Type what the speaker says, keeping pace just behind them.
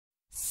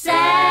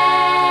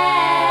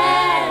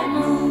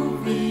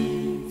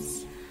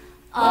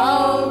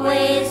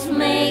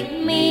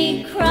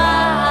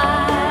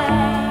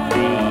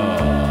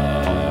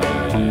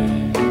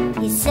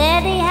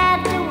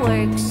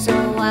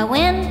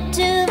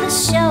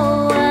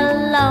show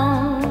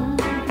alone.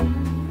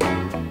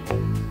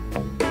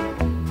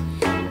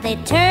 They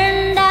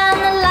turned down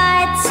the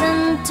lights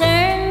and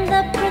turned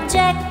the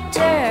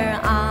projector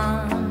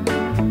on.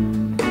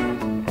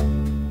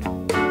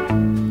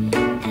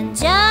 And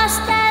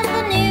just as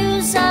the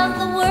news of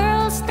the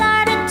world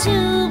started to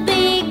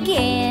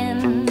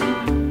begin,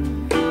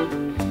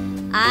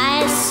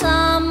 I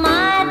saw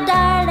my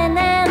darling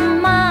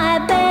and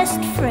my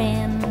best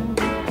friend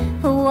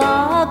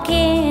walk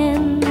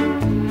in.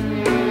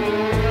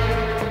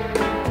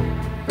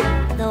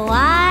 Though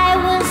I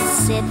was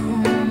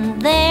sitting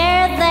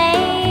there,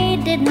 they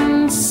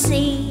didn't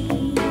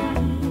see.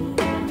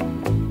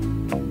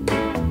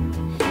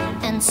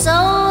 And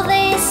so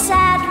they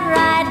sat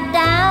right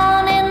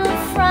down in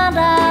front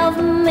of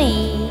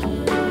me.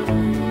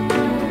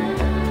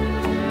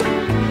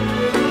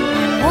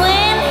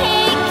 When he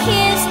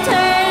kissed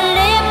her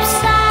lips,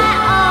 I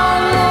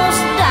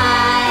almost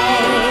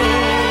died.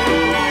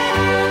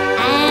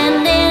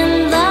 And in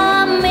the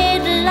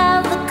middle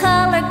of the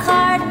color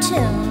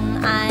cartoon,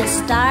 I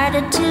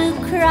started to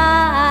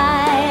cry.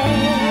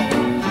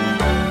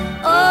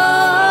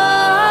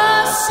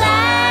 Oh,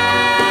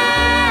 sad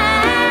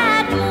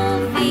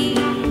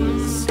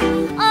movies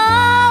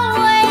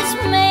always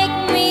make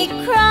me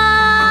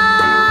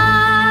cry.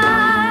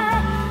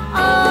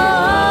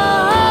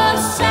 Oh,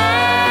 sad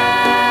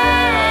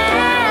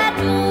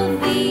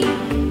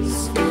movies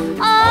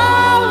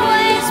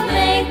always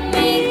make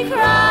me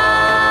cry.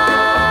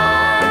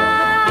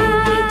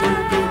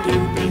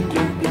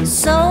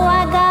 So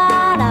I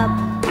got up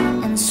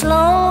and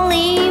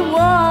slowly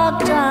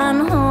walked on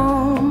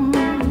home.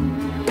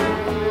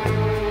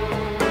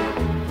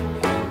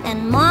 And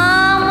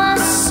Mama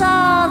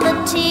saw the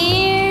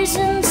tears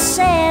and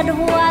said,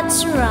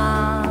 "What's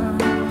wrong?"